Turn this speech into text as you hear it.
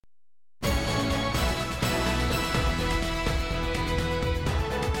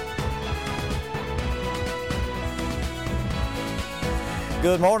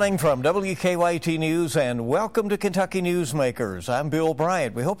Good morning from WKYT News and welcome to Kentucky Newsmakers. I'm Bill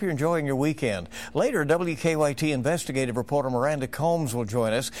Bryant. We hope you're enjoying your weekend. Later, WKYT investigative reporter Miranda Combs will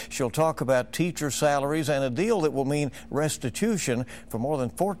join us. She'll talk about teacher salaries and a deal that will mean restitution for more than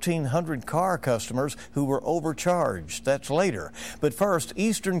 1,400 car customers who were overcharged. That's later. But first,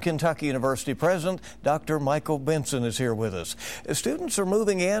 Eastern Kentucky University President Dr. Michael Benson is here with us. Students are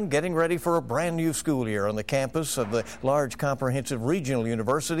moving in, getting ready for a brand new school year on the campus of the large comprehensive regional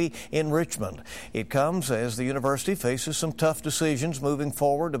university in Richmond. It comes as the university faces some tough decisions moving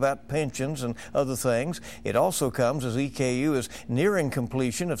forward about pensions and other things. It also comes as EKU is nearing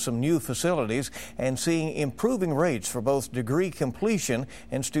completion of some new facilities and seeing improving rates for both degree completion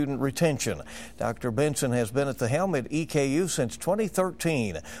and student retention. Dr. Benson has been at the helm at EKU since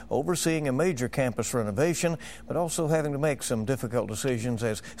 2013, overseeing a major campus renovation, but also having to make some difficult decisions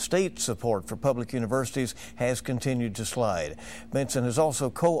as state support for public universities has continued to slide. Benson has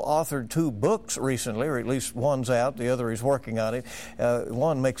also co-authored 2 books recently, or at least one's out, the other is working on it.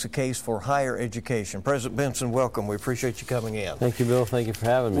 One makes a case for higher education. President Benson, welcome. We appreciate you coming in. Thank you, Bill. Thank you for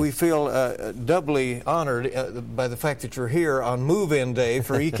having me. We feel doubly honored by the fact that you're here on move-in day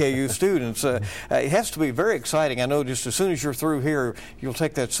for EKU students. It has to be very exciting. I know just as soon as you're through here, you'll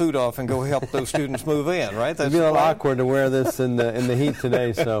take that suit off and go help those students move in, right? It'd be a little awkward to wear this in the heat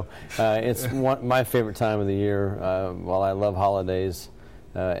today, so it's my favorite time of the year. While I love holidays,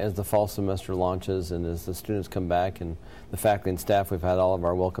 as the fall semester launches and as the students come back and the faculty and staff, we've had all of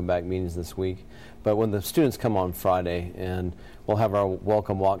our welcome back meetings this week. But when the students come on Friday, and we'll have our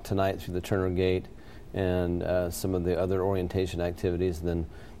welcome walk tonight through the Turner Gate and some of the other orientation activities, and then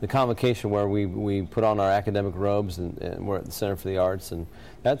the convocation where we put on our academic robes and we're at the Center for the Arts, and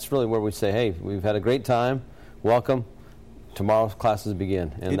that's really where we say, hey, we've had a great time, welcome. Tomorrow's classes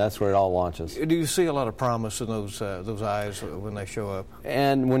begin, and that's where it all launches. Do you see a lot of promise in those eyes when they show up?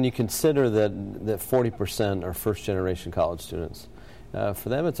 And when you consider that 40% are first-generation college students, for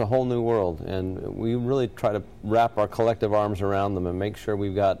them it's a whole new world, and we really try to wrap our collective arms around them and make sure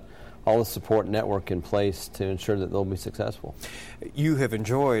we've got all the support network in place to ensure that they'll be successful. You have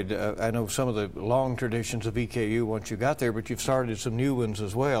enjoyed, I know, some of the long traditions of EKU once you got there, but you've started some new ones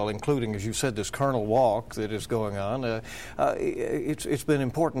as well, including, as you said, this Colonel Walk that is going on. It's been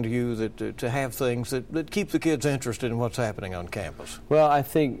important to you that to have things that keep the kids interested in what's happening on campus. Well, I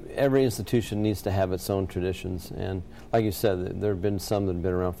think every institution needs to have its own traditions, and like you said, there have been some that have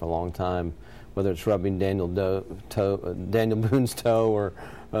been around for a long time, whether it's rubbing Daniel Boone's toe or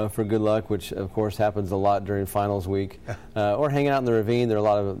for good luck, which of course happens a lot during finals week, or hanging out in the ravine. There are a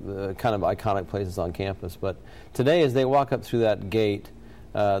lot of kind of iconic places on campus. But today, as they walk up through that gate,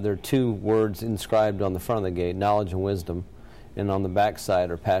 there are 2 words inscribed on the front of the gate: knowledge and wisdom, and on the back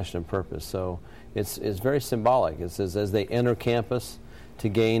side are passion and purpose. So it's very symbolic. It says as they enter campus to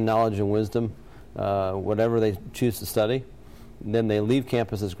gain knowledge and wisdom, whatever they choose to study, then they leave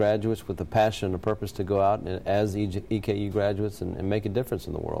campus as graduates with a passion and a purpose to go out and as EKU graduates and make a difference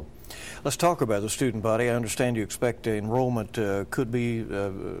in the world. Let's talk about the student body. I understand you expect enrollment could be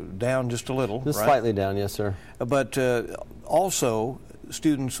down just a little, Just right? Slightly down, yes, sir. But also,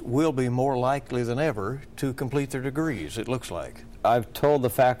 students will be more likely than ever to complete their degrees, it looks like. I've told the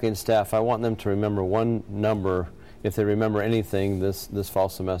faculty and staff I want them to remember one number if they remember anything this fall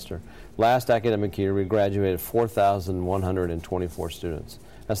semester. Last academic year, we graduated 4,124 students.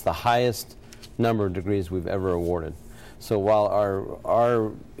 That's the highest number of degrees we've ever awarded. So while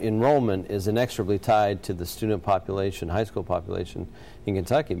our enrollment is inexorably tied to the student population, high school population in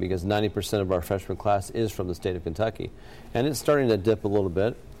Kentucky, because 90% of our freshman class is from the state of Kentucky, and it's starting to dip a little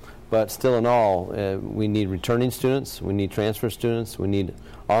bit, but still in all, we need returning students, we need transfer students, we need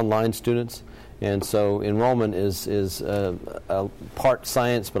online students. And so enrollment is a part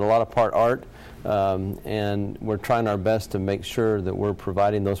science, but a lot of part art, and we're trying our best to make sure that we're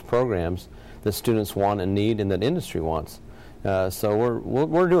providing those programs that students want and need and that industry wants. So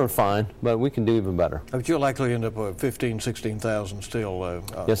we're doing fine, but we can do even better. But you'll likely end up with 15,000, 16,000 still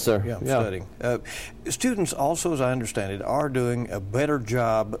yes, sir. Studying. Students also, as I understand it, are doing a better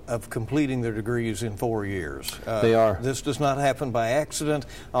job of completing their degrees in 4 years. They are. This does not happen by accident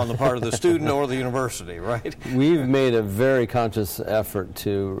on the part of the student or the university, right? We've made a very conscious effort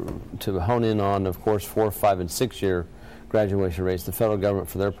to hone in on, of course, 4, 5, and 6-year graduation rates. The federal government,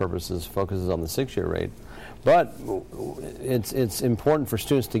 for their purposes, focuses on the 6-year rate. But it's important for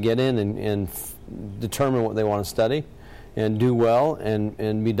students to get in and determine what they want to study and do well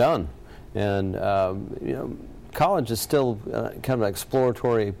and be done. And college is still kind of an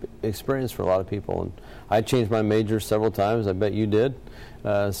exploratory experience for a lot of people. And I changed my major several times. I bet you did.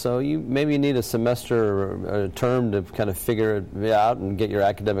 So you maybe need a semester or a term to kind of figure it out and get your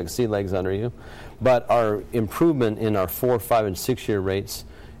academic sea legs under you. But our improvement in our 4-, 5-, and 6-year rates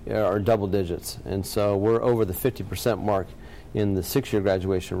are double digits. And so we're over the 50% mark in the 6-year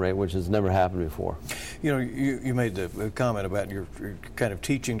graduation rate, which has never happened before. You know, you made the comment about you're kind of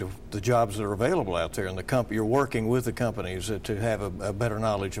teaching to the jobs that are available out there, and you're working with the companies to have a better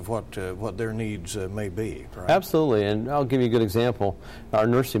knowledge of what their needs may be. Right? Absolutely, and I'll give you a good example. Our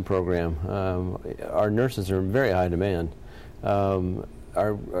nursing program, our nurses are in very high demand.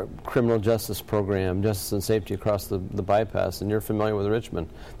 Our criminal justice program, Justice and Safety Across the Bypass, and you're familiar with Richmond,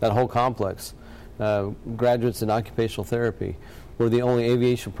 that whole complex. Graduates in occupational therapy. We're the only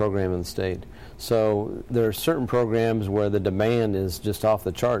aviation program in the state. So there are certain programs where the demand is just off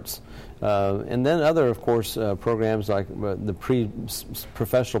the charts. And then other, of course, programs like the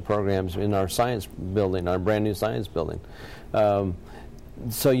professional programs in our science building, our brand new science building.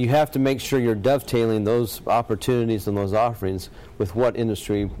 So you have to make sure you're dovetailing those opportunities and those offerings with what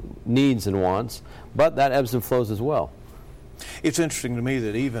industry needs and wants, but that ebbs and flows as well. It's interesting to me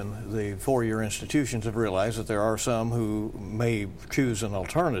that even the 4-year institutions have realized that there are some who may choose an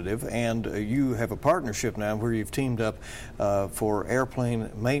alternative, and you have a partnership now where you've teamed up for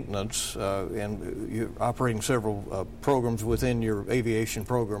airplane maintenance, and you're operating several programs within your aviation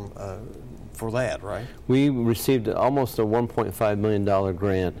program for that, right? We received almost a $1.5 million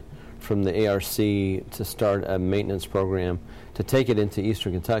grant from the ARC to start a maintenance program to take it into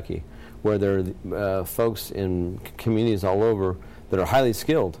Eastern Kentucky, where there are folks in communities all over that are highly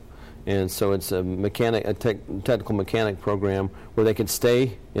skilled. And so it's a technical mechanic program where they can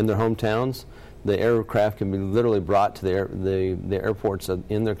stay in their hometowns. The aircraft can be literally brought to the airports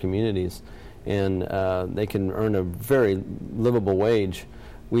in their communities, and they can earn a very livable wage.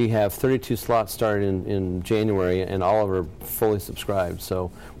 We have 32 slots started in January, and all of them are fully subscribed.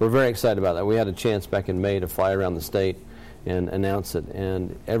 So we're very excited about that. We had a chance back in May to fly around the state and announce it,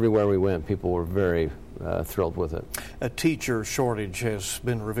 and everywhere we went, people were very thrilled with it. A teacher shortage has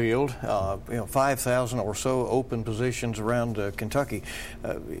been revealed. 5,000 or so open positions around Kentucky.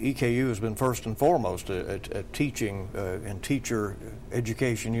 EKU has been first and foremost a teaching and teacher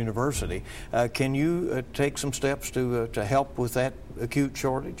education university. Can you take some steps to help with that acute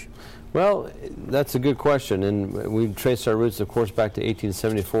shortage? Well, that's a good question, and we've traced our roots, of course, back to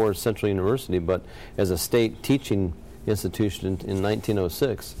 1874 at Central University, but as a state teaching institution in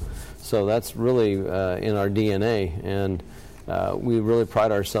 1906. So that's really in our DNA, and we really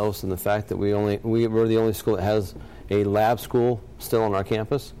pride ourselves in the fact that we're the only school that has a lab school still on our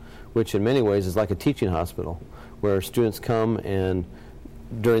campus, which in many ways is like a teaching hospital, where students come and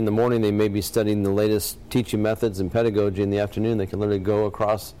during the morning they may be studying the latest teaching methods and pedagogy. In the afternoon they can literally go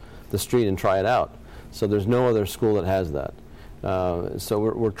across the street and try it out. So there's no other school that has that. So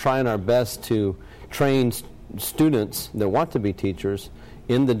we're trying our best to train students that want to be teachers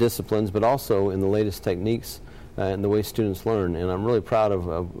in the disciplines, but also in the latest techniques and the way students learn. And I'm really proud of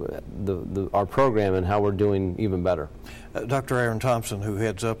our program and how we're doing even better. Dr. Aaron Thompson, who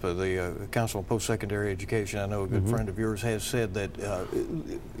heads up the Council on Post-Secondary Education, I know a good friend of yours, has said that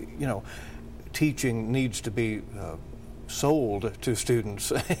teaching needs to be sold to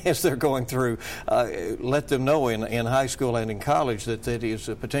students as they're going through. Let them know in high school and in college that is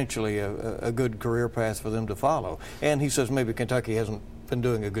potentially a good career path for them to follow. And he says maybe Kentucky hasn't been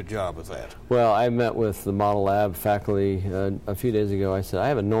doing a good job with that. Well, I met with the Model Lab faculty a few days ago. I said, I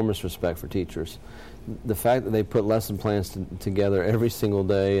have enormous respect for teachers. The fact that they put lesson plans together every single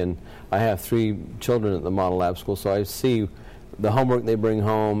day, and I have 3 children at the Model Lab school, so I see the homework they bring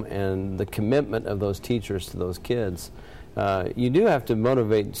home and the commitment of those teachers to those kids. You do have to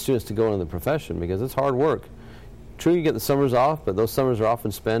motivate students to go into the profession because it's hard work. True, you get the summers off, but those summers are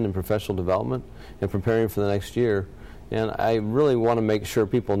often spent in professional development and preparing for the next year. And I really want to make sure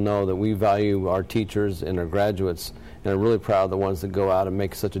people know that we value our teachers and our graduates, and are really proud of the ones that go out and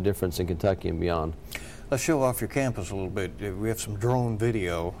make such a difference in Kentucky and beyond. Let's show off your campus a little bit. We have some drone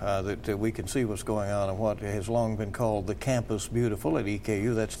video that we can see what's going on in what has long been called the Campus Beautiful at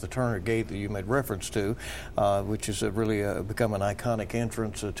EKU. That's the Turner Gate that you made reference to, which has really become an iconic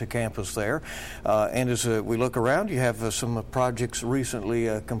entrance to campus there. And as we look around, you have some projects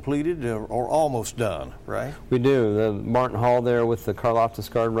recently completed or almost done, right? We do. The Martin Hall there with the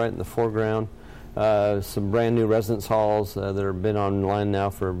Karloftis Garden right in the foreground. Some brand new residence halls that have been online now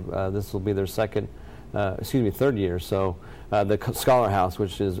for, this will be their third year. So the Scholar House,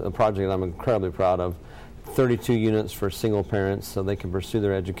 which is a project I'm incredibly proud of. 32 units for single parents so they can pursue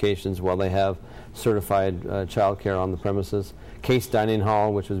their educations while they have certified child care on the premises. Case Dining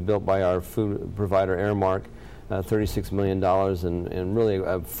Hall, which was built by our food provider Airmark, $36 million, and really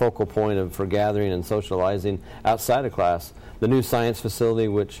a focal point for gathering and socializing outside of class. The new science facility,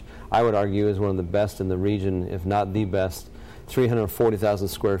 which I would argue is one of the best in the region, if not the best, 340,000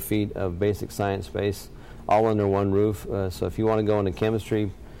 square feet of basic science space, all under one roof. So if you want to go into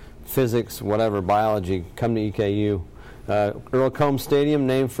chemistry, physics, whatever, biology, come to EKU. Earl Combs Stadium,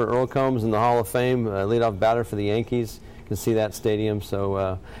 named for Earl Combs in the Hall of Fame, leadoff batter for the Yankees. You can see that stadium.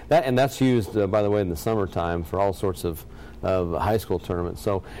 So that's used, by the way, in the summertime for all sorts of high school tournaments.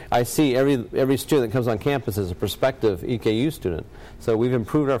 So I see every student that comes on campus as a prospective EKU student. So we've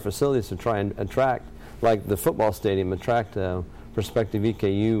improved our facilities to try and attract, like the football stadium, attract prospective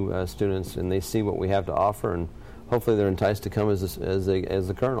EKU students, and they see what we have to offer, and hopefully they're enticed to come as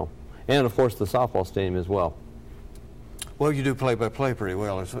the Colonel. And, of course, the softball stadium as well. Well, you do play-by-play pretty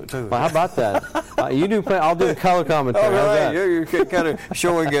well, too. Well, how about that? You do play. I'll do the color commentary. All right, you're kind of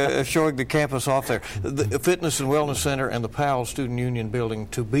showing the campus off there. The Fitness and Wellness Center and the Powell Student Union building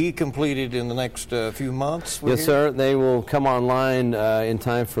to be completed in the next few months? Yes, sir. They will come online in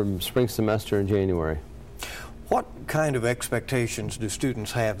time for spring semester in January. What kind of expectations do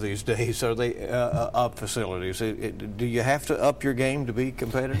students have these days? Are they of facilities? Do you have to up your game to be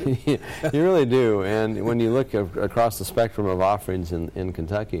competitive? You really do. And when you look across the spectrum of offerings in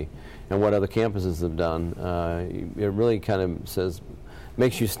Kentucky and what other campuses have done, it really kind of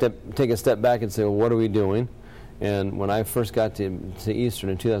makes you take a step back and say, well, what are we doing? And when I first got to Eastern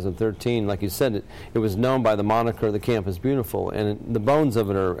in 2013, like you said, it was known by the moniker, the Campus Beautiful, and the bones of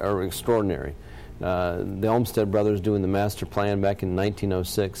it are extraordinary. The Olmsted brothers doing the master plan back in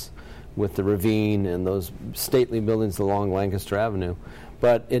 1906 with the ravine and those stately buildings along Lancaster Avenue.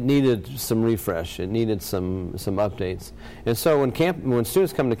 But it needed some refresh. It needed some updates. And so when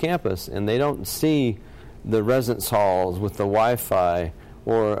students come to campus and they don't see the residence halls with the Wi-Fi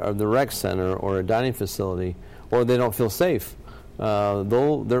or the rec center or a dining facility, or they don't feel safe,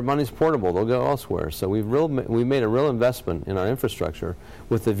 their money's portable. They'll go elsewhere. So we've made a real investment in our infrastructure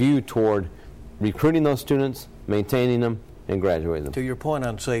with the view toward recruiting those students, maintaining them, and graduating them. To your point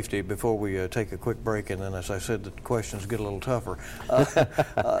on safety, before we take a quick break, and then, as I said, the questions get a little tougher.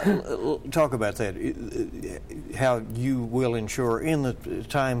 Talk about that, how you will ensure in the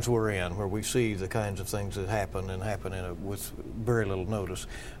times we're in, where we see the kinds of things that happen with very little notice,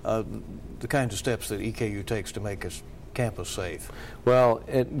 the kinds of steps that EKU takes to make us campus safe. Well,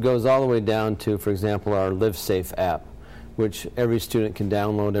 it goes all the way down to, for example, our Live Safe app, which every student can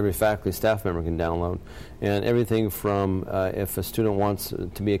download, every faculty staff member can download, and everything from if a student wants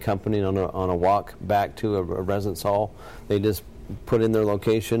to be accompanied on a walk back to a residence hall, they just put in their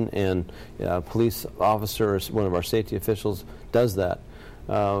location, and a police officer or one of our safety officials does that.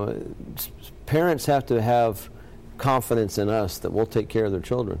 Parents have to have confidence in us that we'll take care of their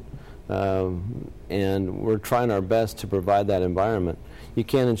children, and we're trying our best to provide that environment. You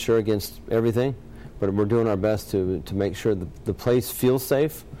can't insure against everything, but we're doing our best to make sure that the place feels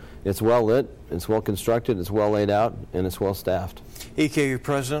safe, it's well lit, it's well constructed, it's well laid out, and it's well staffed. EKU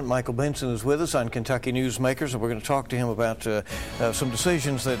President Michael Benson is with us on Kentucky Newsmakers, and we're going to talk to him about some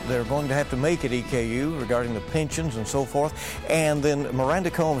decisions that they're going to have to make at EKU regarding the pensions and so forth. And then Miranda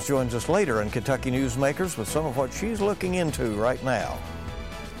Combs joins us later on Kentucky Newsmakers with some of what she's looking into right now.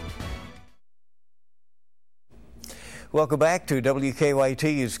 Welcome back to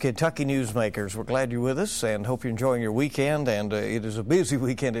WKYT's Kentucky Newsmakers. We're glad you're with us and hope you're enjoying your weekend. And it is a busy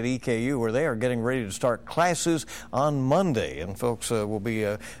weekend at EKU, where they are getting ready to start classes on Monday. And folks will be,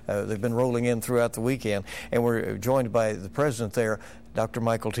 they've been rolling in throughout the weekend. And we're joined by the president there, Dr.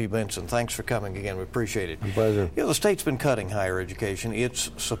 Michael T. Benson. Thanks for coming again. We appreciate it. My pleasure. You know, the state's been cutting higher education,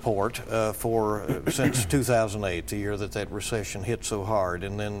 its support since 2008, the year that recession hit so hard,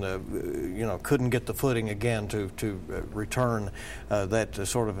 and then couldn't get the footing again to return that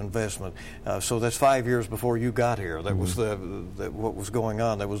sort of investment. So that's 5 years before you got here. That was what was going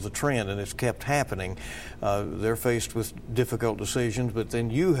on. That was the trend, and it's kept happening. They're faced with difficult decisions, but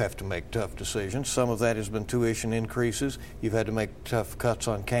then you have to make tough decisions. Some of that has been tuition increases. You've had to make tough cuts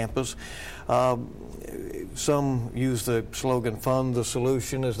on campus. Some use the slogan "Fund the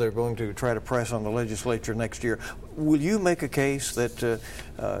Solution" as they're going to try to press on the legislature next year. Will you make a case that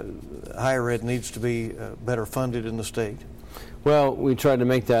higher ed needs to be better funded in the state? Well, we tried to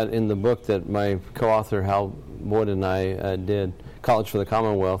make that in the book that my co-author Hal Wood and I did, College for the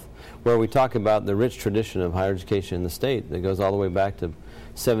Commonwealth, where we talk about the rich tradition of higher education in the state that goes all the way back to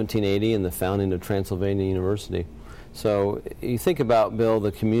 1780 and the founding of Transylvania University. So you think about, Bill,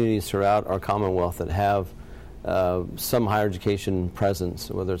 the communities throughout our Commonwealth that have some higher education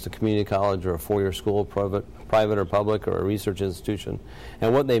presence, whether it's a community college or a four-year school, private or public, or a research institution,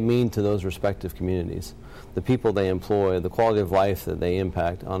 and what they mean to those respective communities, the people they employ, the quality of life that they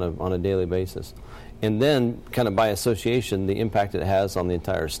impact on a daily basis, and then kind of by association the impact it has on the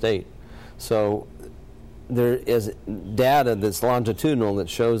entire state. So there is data that's longitudinal that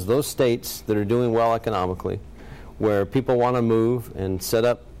shows those states that are doing well economically, where people want to move and set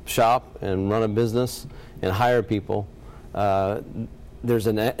up shop and run a business and hire people, there's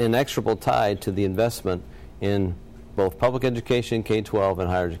an inexorable tie to the investment in both public education, K-12, and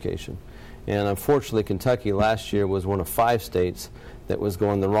higher education. And unfortunately, Kentucky last year was one of 5 states that was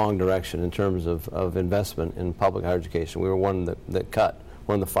going the wrong direction in terms of investment in public higher education. We were one that cut,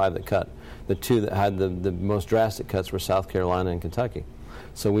 one of the 5 that cut. The 2 that had the most drastic cuts were South Carolina and Kentucky.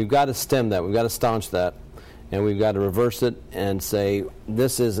 So we've got to stem that. We've got to staunch that. And we've got to reverse it and say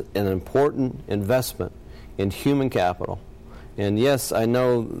this is an important investment in human capital. And yes, I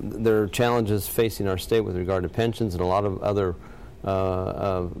know there are challenges facing our state with regard to pensions and a lot of other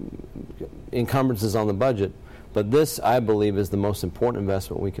encumbrances on the budget, but this, I believe, is the most important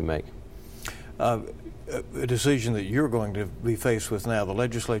investment we can make. A decision that you're going to be faced with now. The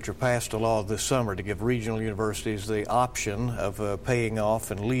legislature passed a law this summer to give regional universities the option of paying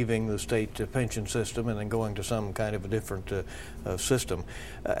off and leaving the state pension system and then going to some kind of a different system.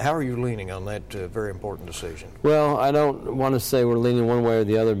 How are you leaning on that very important decision? Well, I don't want to say we're leaning one way or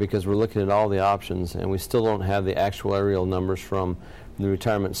the other because we're looking at all the options, and we still don't have the actuarial numbers from the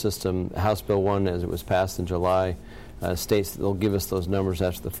retirement system. House Bill 1, as it was passed in July, states that they'll give us those numbers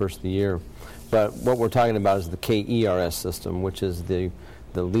after the first of the year. But what we're talking about is the KERS system, which is the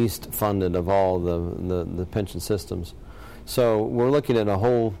least funded of all the pension systems. So we're looking at a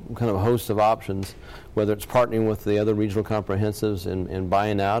whole kind of host of options, whether it's partnering with the other regional comprehensives and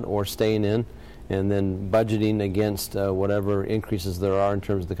buying out, or staying in and then budgeting against whatever increases there are in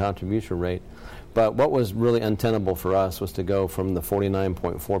terms of the contribution rate. But what was really untenable for us was to go from the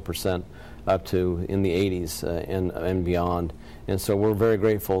 49.4% up to in the 80s and beyond. And so we're very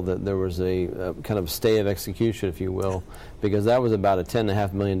grateful that there was a kind of stay of execution, if you will, because that was about a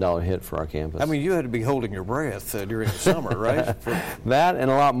 $10.5 million hit for our campus. I mean, you had to be holding your breath during the summer, right? That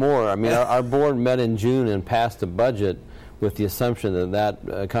and a lot more. I mean, our board met in June and passed a budget with the assumption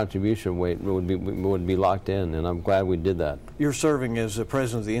that contribution rate would be locked in, and I'm glad we did that. You're serving as the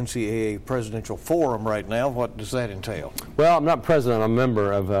president of the NCAA Presidential Forum right now. What does that entail? Well, I'm not president. I'm a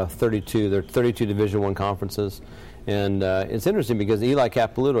member of 32. There are 32 Division I conferences. And it's interesting because Eli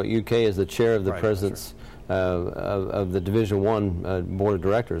Capilouto at UK is the chair of the presidents of the Division I Board of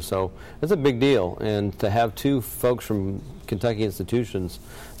Directors. So it's a big deal. And to have 2 folks from Kentucky institutions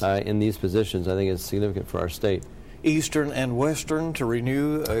in these positions, I think is significant for our state. Eastern and Western to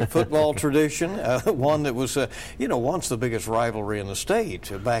renew a football tradition, one that was, once the biggest rivalry in the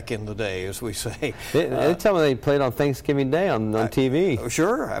state back in the day, as we say. They tell me they played on Thanksgiving Day on TV.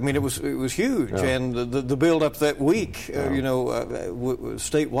 Sure. I mean, it was huge, yeah. And the build-up that week,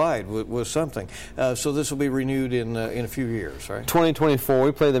 statewide was something. So this will be renewed in a few years, right? 2024.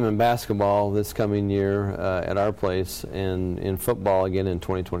 We play them in basketball this coming year at our place, and in football again in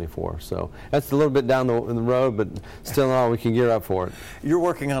 2024. So that's a little bit down the road, but still in all, we can gear up for it. You're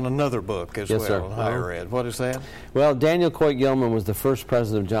working on another book as well, sir. On higher ed. What is that? Well, Daniel Coit-Gilman was the first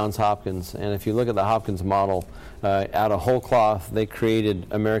president of Johns Hopkins, and if you look at the Hopkins model, out of whole cloth, they created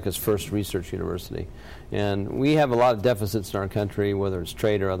America's first research university. And we have a lot of deficits in our country, whether it's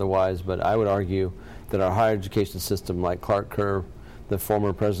trade or otherwise, but I would argue that our higher education system, like Clark Kerr, the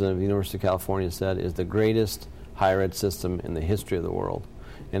former president of the University of California, said, is the greatest higher ed system in the history of the world.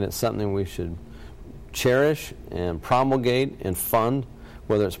 And it's something we should cherish and promulgate and fund,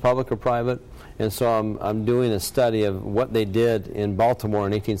 whether it's public or private. And so I'm doing a study of what they did in Baltimore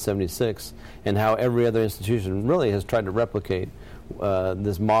in 1876 and how every other institution really has tried to replicate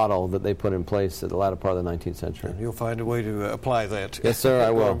this model that they put in place at the latter part of the 19th century. And you'll find a way to apply that. Yes, sir,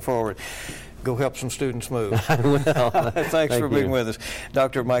 I will. Going forward. Go help some students move. I will. Thanks for being with us.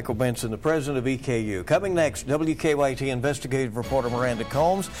 Dr. Michael Benson, the president of EKU. Coming next, WKYT investigative reporter Miranda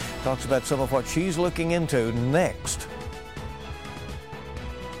Combs talks about some of what she's looking into next.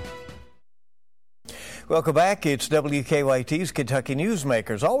 Welcome back. It's WKYT's Kentucky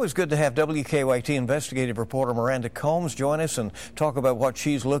Newsmakers. Always good to have WKYT investigative reporter Miranda Combs join us and talk about what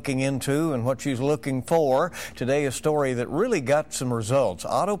she's looking into and what she's looking for. Today, a story that really got some results.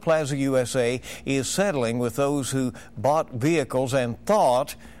 Auto Plaza USA is settling with those who bought vehicles and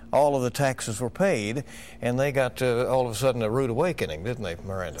thought all of the taxes were paid, and they got all of a sudden a rude awakening, didn't they,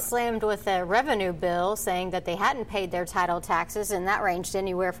 Miranda? Slammed with a revenue bill saying that they hadn't paid their title taxes, and that ranged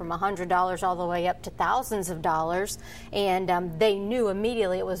anywhere from $100 all the way up to thousands of dollars, and they knew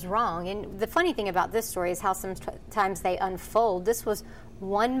immediately it was wrong. And the funny thing about this story is how sometimes they unfold. This was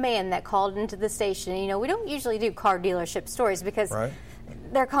one man that called into the station. You know, we don't usually do car dealership stories because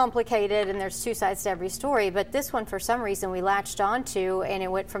they're complicated and there's two sides to every story, but this one for some reason we latched onto, and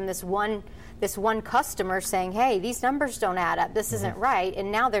it went from this one customer saying, hey, these numbers don't add up, this isn't right,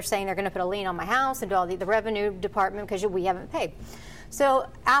 and now they're saying they're going to put a lien on my house and do all the revenue department because we haven't paid. So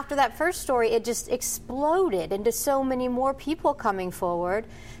after that first story, it just exploded into so many more people coming forward.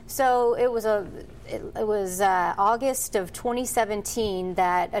 So it was August of 2017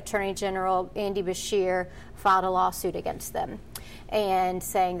 that Attorney General Andy Beshear filed a lawsuit against them, and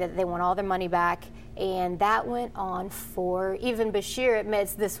saying that they want all their money back. And that went on for, even Beshear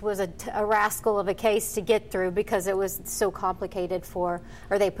admits this was a rascal of a case to get through because it was so complicated or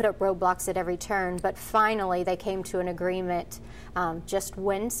they put up roadblocks at every turn. But finally they came to an agreement just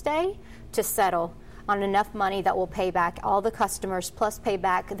Wednesday to settle on enough money that will pay back all the customers, plus pay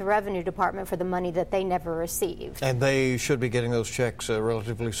back the revenue department for the money that they never received. And they should be getting those checks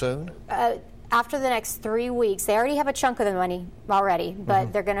relatively soon? After the next 3 weeks. They already have a chunk of the money already,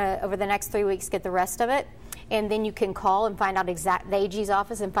 but they're going to, over the next 3 weeks, get the rest of it. And then you can call and find out the AG's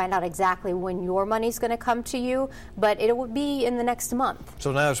office and find out exactly when your money's going to come to you, but it will be in the next month.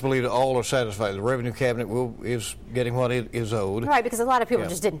 So now it's believed all are satisfied. The Revenue Cabinet is getting what it is owed. Right, because a lot of people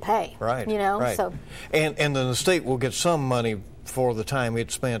just didn't pay. Right. You know? Right. So. And then the state will get some money for the time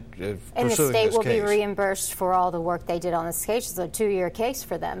it spent pursuing this case. And the state will be reimbursed for all the work they did on this case. It's a 2-year case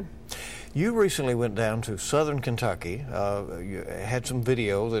for them. You recently went down to southern Kentucky. You had some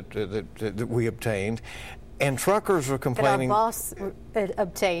video that we obtained, and truckers were complaining. That our boss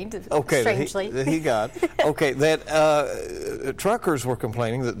obtained, strangely. That he got. Okay, that truckers were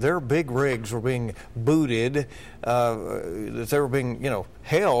complaining that their big rigs were being booted, that they were being,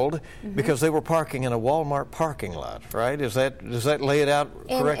 held because they were parking in a Walmart parking lot, right? Does that lay it out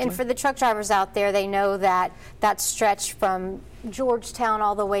correctly? And for the truck drivers out there, they know that stretch from Georgetown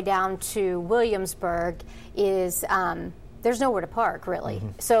all the way down to Williamsburg is there's nowhere to park, really.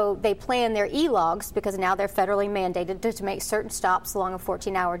 So they plan their e-logs because now they're federally mandated to make certain stops along a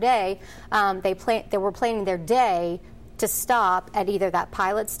 14-hour day. They were planning their day to stop at either that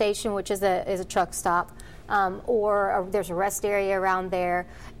pilot station, which is a truck stop, or there's a rest area around there,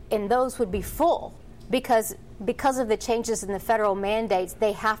 and those would be full because of the changes in the federal mandates.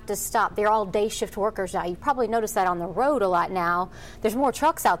 They have to stop. They're all day shift workers now. You probably notice that on the road a lot now. There's more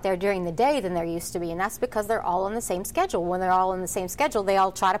trucks out there during the day than there used to be, and that's because they're all on the same schedule. When they're all on the same schedule, they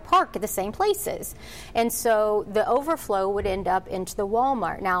all try to park at the same places. And so the overflow would end up into the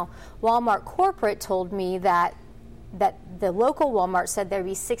Walmart. Now, Walmart corporate told me that the local Walmart said there'd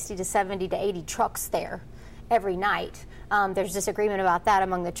be 60 to 70 to 80 trucks there every night. There's disagreement about that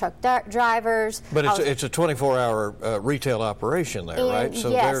among the truck drivers. But it's a 24-hour retail operation there, right? So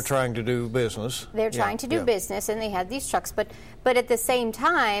they're trying to do business. They're trying to do business, and they have these trucks. But at the same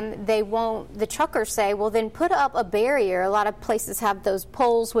time, the truckers say, well, then put up a barrier. A lot of places have those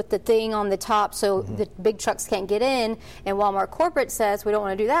poles with the thing on the top so the big trucks can't get in. And Walmart corporate says, we don't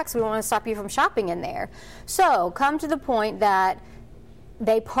want to do that because we don't want to stop you from shopping in there. So come to the point that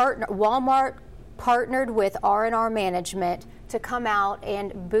Walmart partnered with R&R Management to come out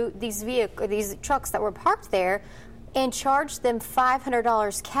and boot these trucks that were parked there and charge them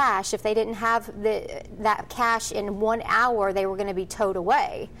 $500 cash. If they didn't have that cash in 1 hour, they were going to be towed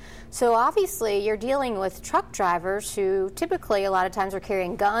away. So obviously you're dealing with truck drivers who typically a lot of times are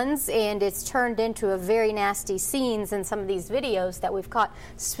carrying guns, and it's turned into a very nasty scenes in some of these videos that we've caught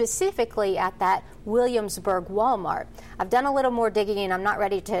specifically at that Williamsburg Walmart. I've done a little more digging and I'm not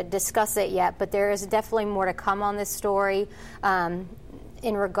ready to discuss it yet, but there is definitely more to come on this story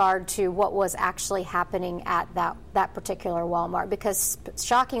in regard to what was actually happening at that particular Walmart. Because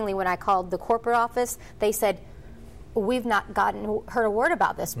shockingly, when I called the corporate office, they said, we've not heard a word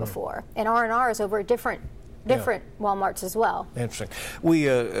about this before. And R&R is over different Walmarts as well. Interesting. We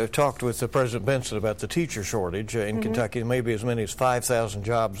talked with President Benson about the teacher shortage in Kentucky. Maybe as many as 5,000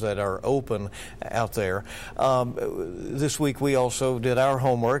 jobs that are open out there. This week we also did our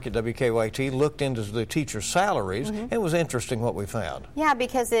homework at WKYT, looked into the teacher salaries. It was interesting what we found. Yeah,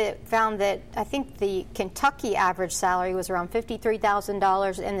 because it found that I think the Kentucky average salary was around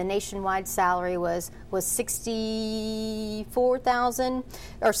 $53,000 and the nationwide salary was $64,000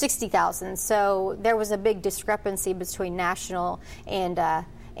 or $60,000. So there was a big discrepancy between national and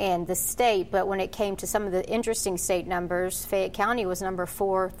and the state, but when it came to some of the interesting state numbers, Fayette County was number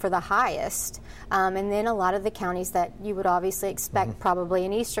 4 for the highest. And then a lot of the counties that you would obviously expect probably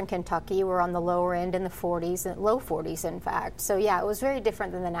in eastern Kentucky were on the lower end in the 40s, and low 40s in fact. So yeah, it was very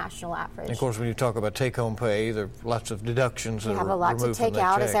different than the national average. And of course, when you talk about take-home pay, there are lots of deductions. You have a lot to take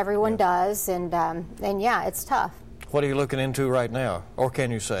out, as everyone does, and yeah, it's tough. What are you looking into right now, or can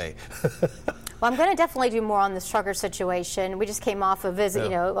you say? Well, I'm going to definitely do more on this trucker situation. We just came off a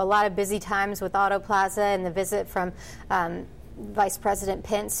visit, a lot of busy times with Auto Plaza and the visit from Vice President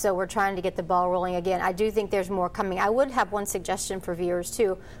Pence, so we're trying to get the ball rolling again. I do think there's more coming. I would have one suggestion for viewers,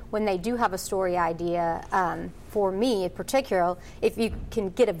 too. When they do have a story idea, for me in particular, if you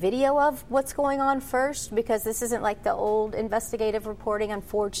can get a video of what's going on first, because this isn't like the old investigative reporting,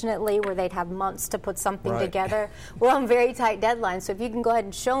 unfortunately, where they'd have months to put something together. We're on very tight deadlines, so if you can go ahead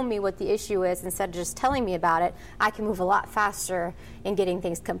and show me what the issue is instead of just telling me about it, I can move a lot faster in getting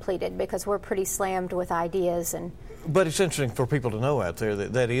things completed, because we're pretty slammed with ideas. But it's interesting for people to know out there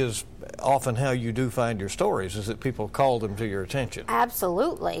that is often how you do find your stories, is that people call them to your attention.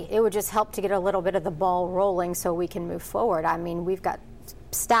 Absolutely. It would just help to get a little bit of the ball rolling so we can move forward. I mean, we've got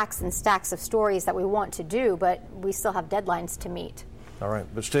stacks and stacks of stories that we want to do, but we still have deadlines to meet. All right,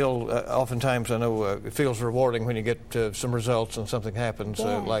 but still, oftentimes I know it feels rewarding when you get some results and something happens,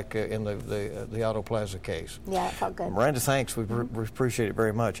 like in the Auto Plaza case. Yeah, it felt good. Miranda, thanks. We appreciate it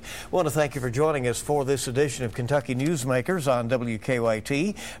very much. I want to thank you for joining us for this edition of Kentucky Newsmakers on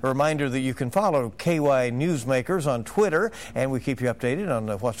WKYT. A reminder that you can follow KY Newsmakers on Twitter, and we keep you updated on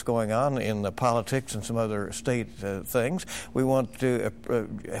what's going on in the politics and some other state things. We want to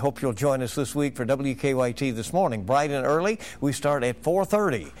hope you'll join us this week for WKYT This Morning. Bright and early, we start at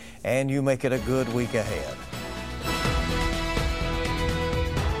 4:30, and you make it a good week ahead.